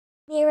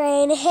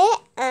Raina here,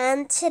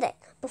 and today,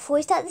 before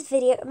we start this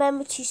video,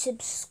 remember to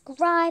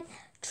subscribe.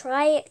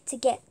 Try to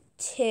get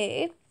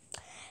to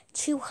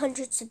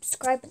 200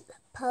 subscribers,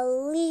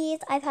 please.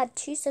 I've had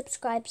 2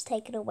 subscribers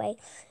taken away,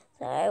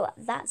 so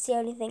that's the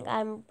only thing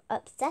I'm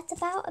upset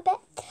about a bit.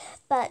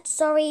 But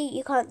sorry,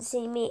 you can't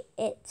see me.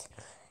 It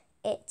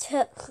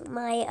took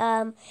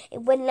my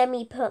it wouldn't let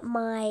me put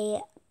my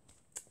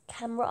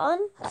camera on.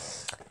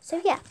 So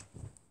yeah,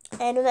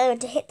 and remember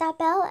to hit that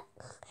bell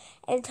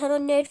and turn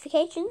on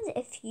notifications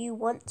if you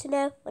want to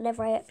know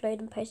whenever I upload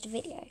and post a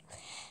video.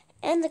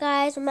 And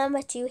guys,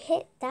 remember to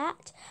hit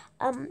that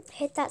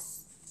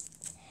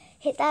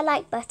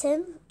like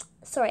button.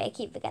 Sorry, I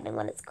keep forgetting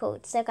what it's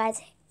called. So guys,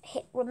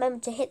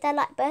 remember to hit that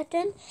like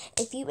button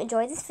if you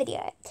enjoy this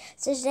video.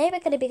 So today we're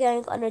going to be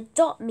going on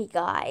Adopt Me,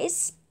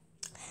 guys.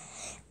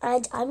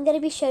 And I'm going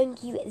to be showing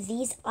you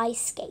these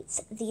ice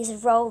skates,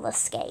 these roller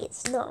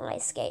skates, not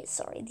ice skates,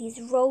 sorry, these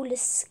roller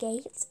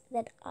skates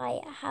that I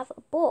have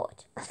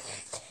bought.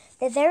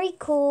 They're very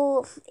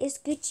cool. It's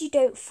good you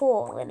don't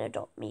fall in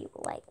Adopt Me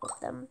like with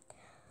them.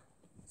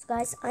 So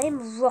guys, I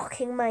am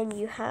rocking my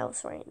new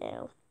house right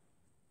now.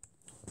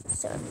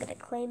 So I'm going to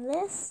claim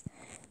this.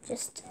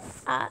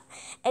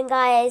 And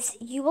guys,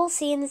 you will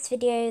see in this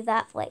video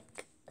that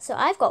so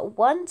I've got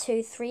 1,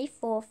 2, 3,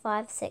 4,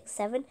 5, 6,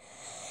 7,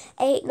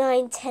 8,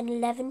 9, 10,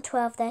 11,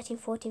 12, 13,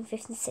 14,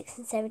 15,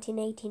 16, 17,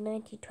 18,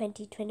 19,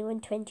 20,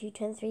 21, 22,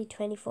 23,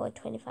 24,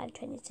 25,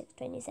 26,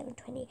 27,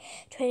 28,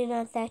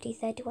 29, 30,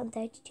 31,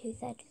 32,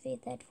 33,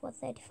 34,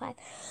 35,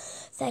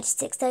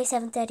 36,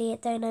 37,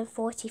 38, 39,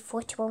 40,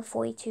 41,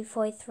 42,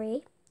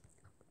 43,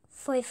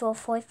 44,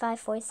 45,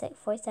 46,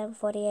 47,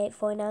 48,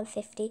 49,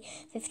 50,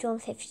 51,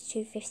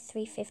 52,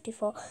 53,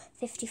 54,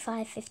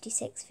 55,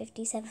 56,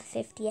 57,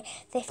 58,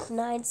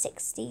 59,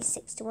 60,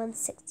 61,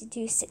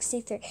 62,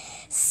 63,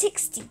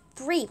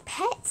 63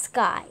 pets,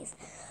 guys.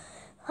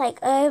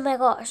 Oh my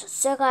gosh.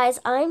 So guys,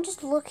 I'm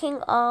just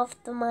looking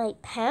after my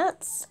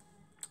pets.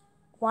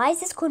 Why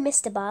is this called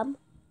Mr. Bum?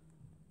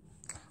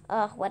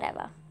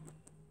 Whatever.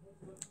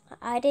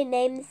 I didn't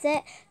name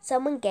it.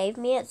 Someone gave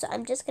me it, so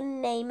I'm just going to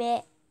name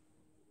it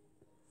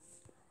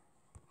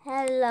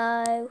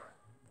Hello,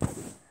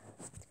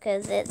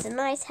 because it's a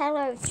nice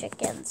hello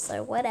chicken,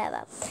 so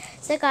whatever.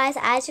 So guys,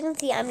 as you can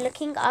see, I'm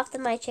looking after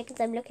my chickens.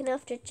 I'm looking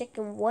after a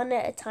chicken one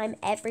at a time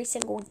every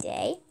single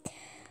day.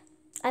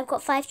 I've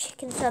got 5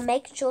 chickens, so I'm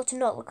making sure to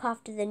not look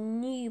after the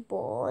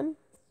newborn.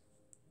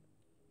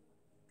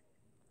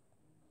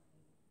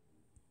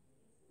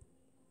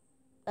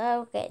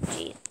 Okay,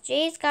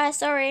 jeez guys,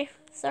 sorry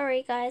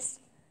guys.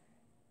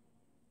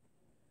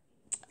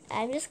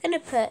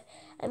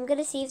 I'm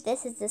gonna see if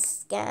this is a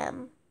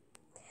scam.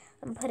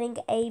 I'm putting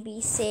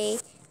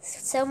ABC.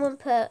 Someone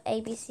put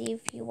ABC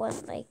if you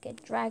want like a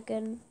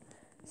dragon.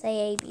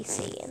 Say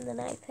ABC, and then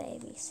I put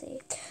ABC.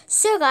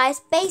 So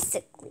guys,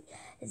 basically,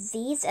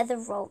 these are the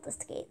roller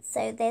skates.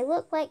 So they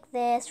look like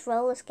this,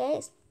 roller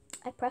skates.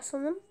 I press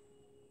on them.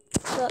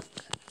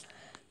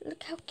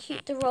 Look how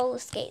cute the roller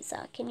skates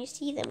are. Can you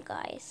see them,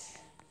 guys?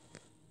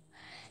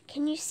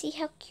 Can you see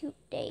how cute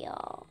they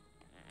are?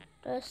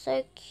 They're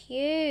so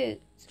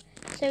cute.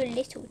 So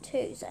little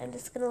too. So I'm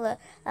just gonna look.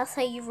 That's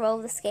how you roll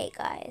the skate,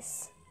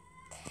 guys.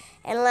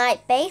 And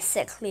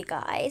basically,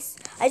 guys,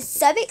 I'm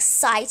so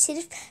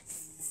excited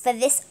for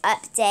this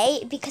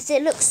update because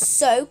it looks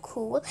so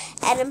cool,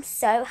 and I'm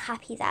so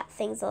happy that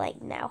things are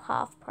now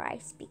half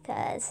price,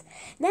 because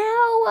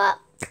now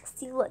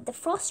see, look, the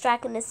Frost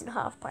Dragon isn't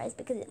half price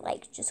because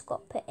it just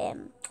got put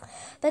in.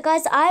 But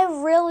guys, I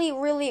really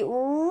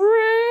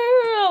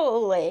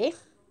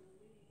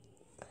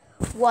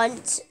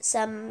want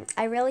some.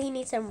 I really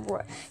need some.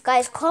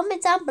 Guys,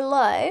 comment down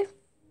below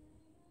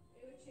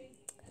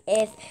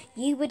if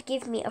you would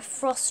give me a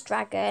Frost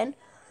Dragon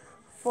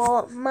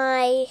for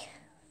my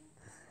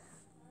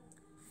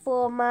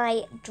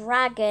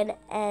dragon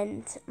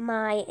and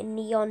my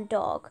neon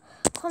dog.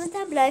 Comment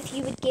down below if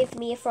you would give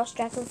me a Frost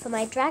Dragon for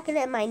my dragon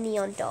and my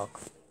neon dog.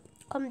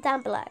 Comment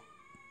down below.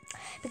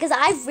 Because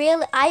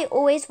I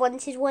always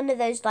wanted one of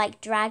those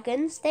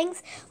dragons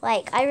things.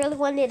 I really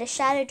wanted a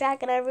shadow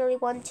dragon. I really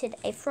wanted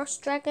a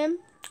frost dragon.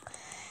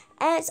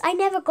 And I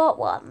never got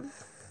one.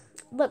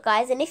 Look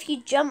guys, and if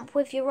you jump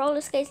with your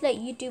roller skates, look,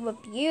 you do a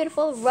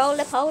beautiful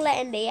roller polar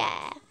in the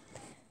air.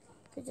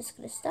 So just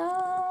gonna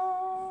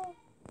stop.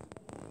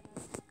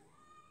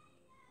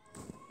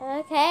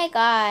 Okay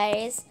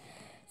guys.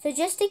 So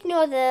just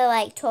ignore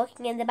the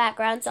talking in the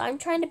background. So I'm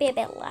trying to be a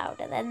bit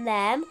louder than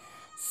them.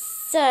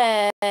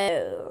 So,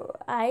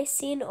 I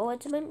see an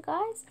ornament,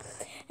 guys,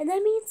 and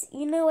that means,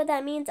 you know what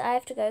that means, I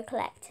have to go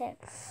collect it.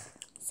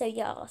 So,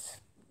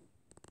 yes.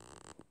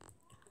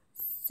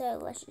 So,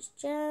 let's just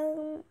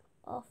jump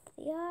off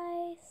the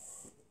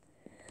ice.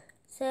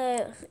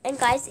 So, and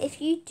guys,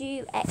 if you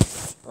do,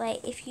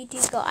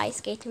 go ice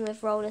skating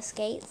with roller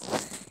skates,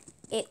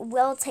 it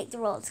will take the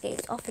roller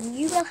skates off, and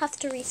you will have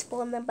to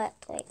respawn them, but,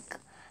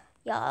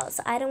 yeah,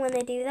 so I don't want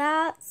to do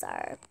that,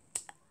 so,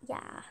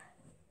 yeah.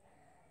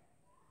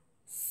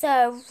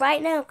 So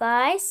right now,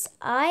 guys,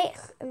 I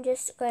am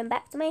just going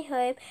back to my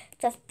home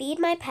to feed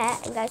my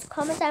pet. And guys,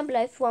 comment down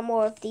below if you want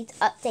more of these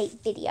update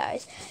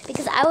videos,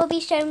 because I will be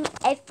showing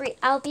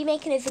I'll be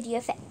making a video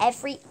for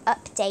every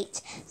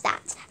update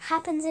that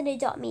happens in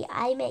Adopt Me.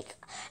 I make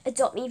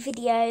Adopt Me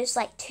videos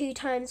like 2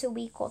 times a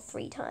week or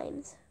 3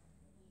 times.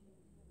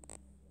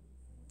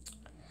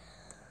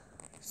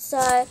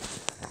 So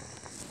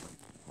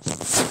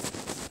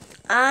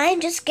I'm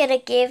just gonna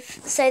give.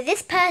 So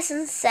this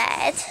person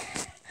said.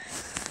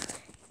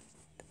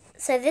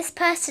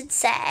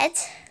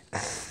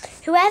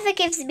 Whoever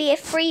gives me a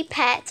free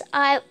pet,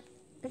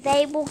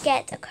 they will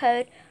get a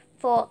code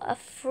for a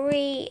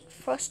free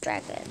frost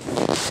dragon.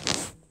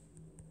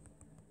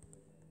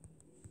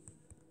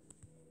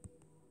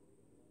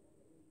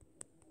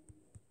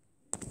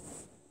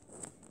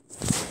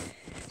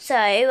 So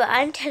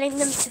I'm telling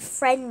them to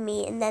friend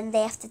me, and then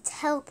they have to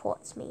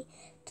teleport me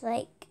to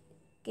like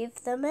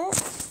give them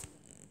it.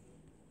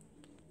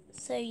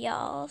 So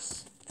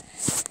yes.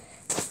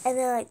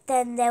 And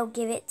then they'll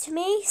give it to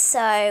me.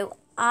 So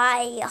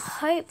I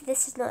hope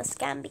this is not a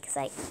scam, because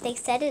like they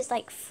said it's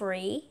like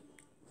free.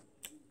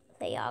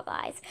 They are,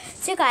 guys.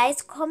 So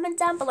guys, comment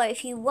down below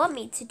if you want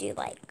me to do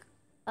like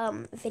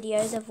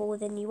videos of all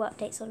the new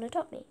updates on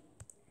Adopt Me,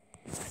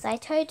 because I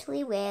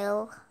totally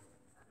will.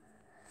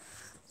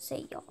 So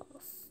yes.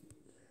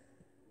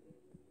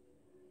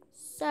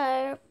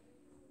 So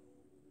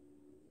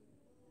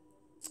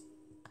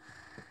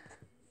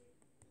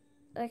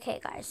okay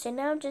guys, so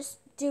now I'm just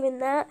doing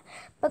that.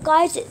 But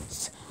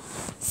guys,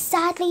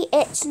 sadly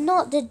it's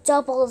not the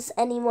doubles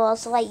anymore,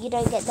 so like you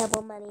don't get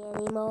double money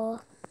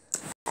anymore.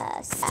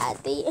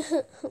 Sadly.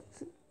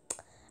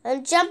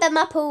 And jump in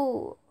my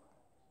pool.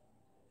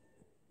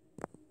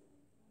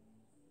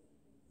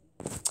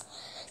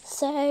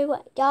 So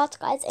yes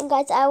guys, and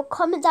guys, I will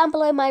comment down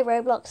below my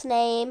Roblox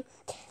name,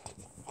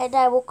 and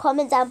I will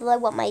comment down below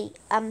what my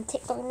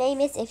TikTok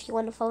name is if you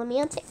want to follow me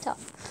on TikTok,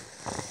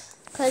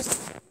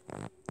 because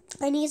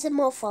I need some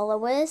more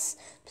followers.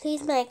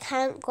 Please, my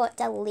account got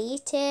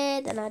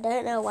deleted and I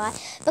don't know why.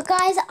 But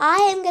guys,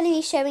 I am going to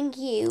be showing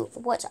you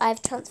what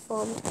I've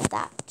transformed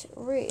that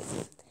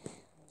room.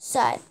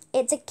 So,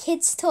 it's a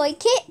kids' toy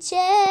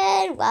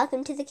kitchen.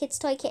 Welcome to the kids'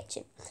 toy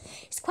kitchen.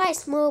 It's quite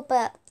small,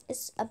 but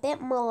it's a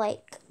bit more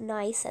like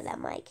nicer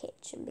than my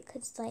kitchen,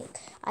 because like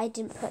I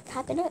didn't put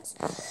cabinets.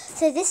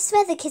 So this is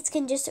where the kids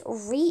can just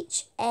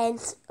reach and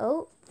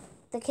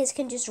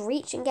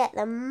get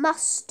the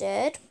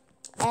mustard.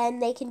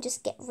 And they can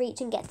just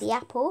reach and get the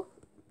apple.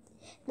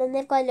 Then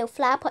they've got a little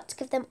flower pot to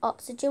give them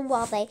oxygen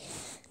while they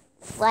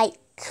like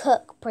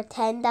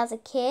pretend as a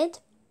kid.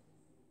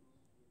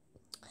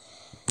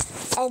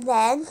 And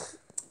then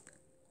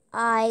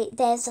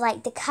there's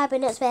like the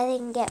cabinets where they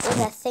can get all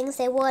the things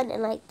they want,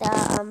 and like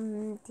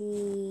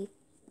the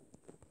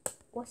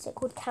what's it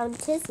called,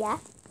 counters, yeah.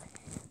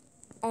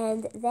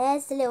 And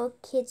there's the little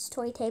kids'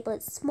 toy table.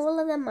 It's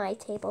smaller than my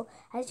table.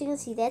 As you can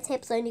see, their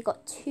table's only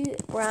got 2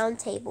 round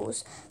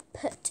tables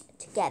put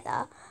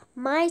together.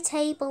 My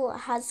table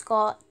has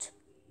got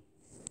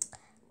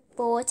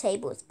 4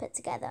 tables put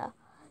together.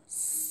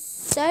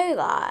 So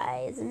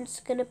guys, I'm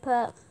just gonna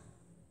put.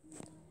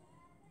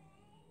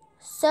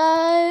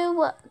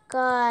 So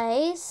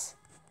guys,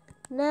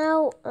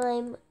 now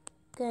I'm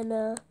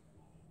gonna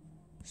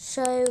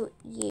show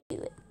you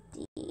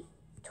the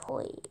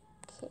toy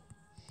kit.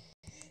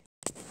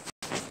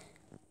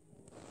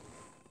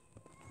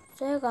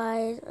 So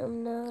guys,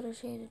 I'm now gonna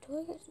show you the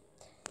toy kit.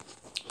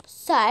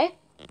 So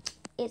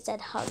it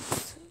said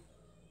hugs.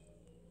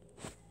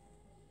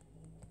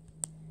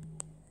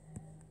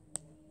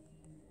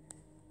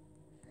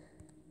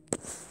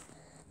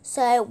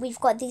 So we've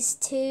got these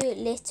two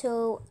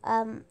little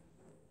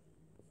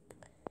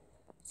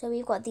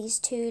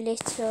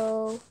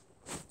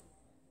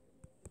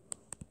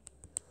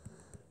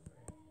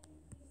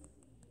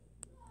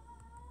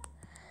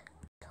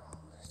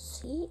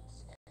seats.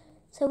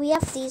 So we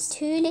have these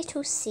 2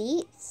 little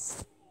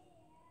seats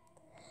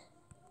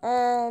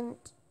and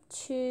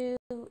 2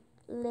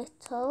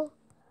 little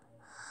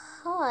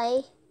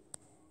high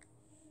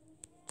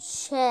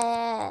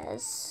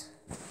chairs.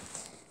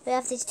 We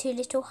have these 2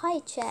 little high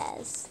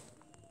chairs.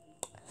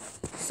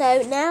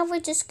 So now we're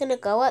just gonna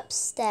go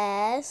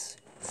upstairs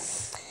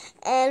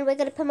and we're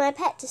gonna put my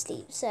pet to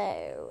sleep.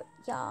 So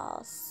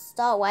yeah,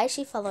 why is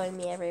she following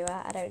me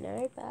everywhere? I don't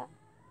know, but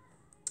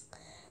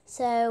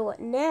so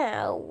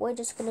now we're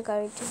just gonna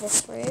go into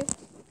this room.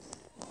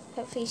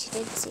 Hopefully she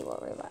didn't see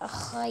what room.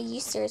 Oh, are you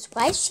serious?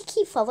 Why does she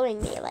keep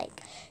following me?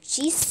 Like,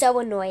 she's so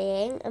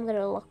annoying. I'm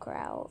gonna lock her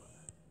out.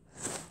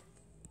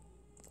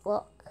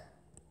 Look.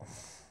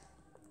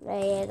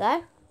 There you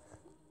go.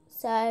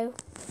 So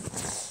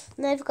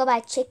now I've got my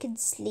chicken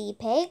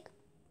sleeping.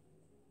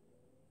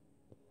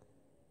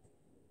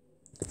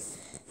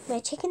 My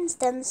chicken's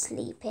done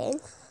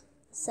sleeping.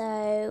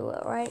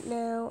 So right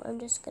now I'm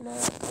just gonna go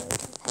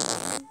into the pet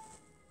room.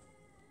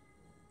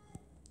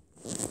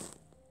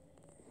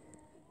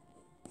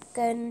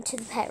 Going into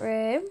the pet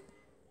room,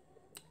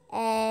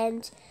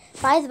 And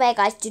by the way,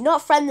 guys, do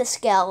not friend this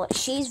girl.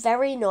 She's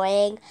very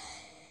annoying.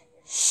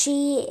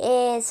 She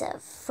is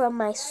from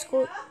my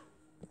school.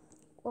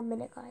 1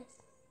 minute, guys.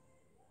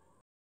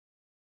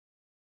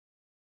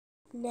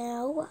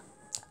 Now,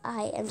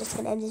 I am just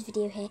going to end this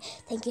video here.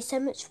 Thank you so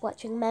much for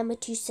watching. Remember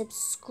to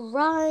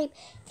subscribe,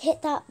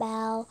 hit that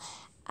bell,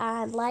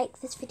 and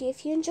like this video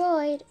if you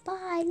enjoyed.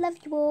 Bye. Love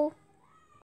you all.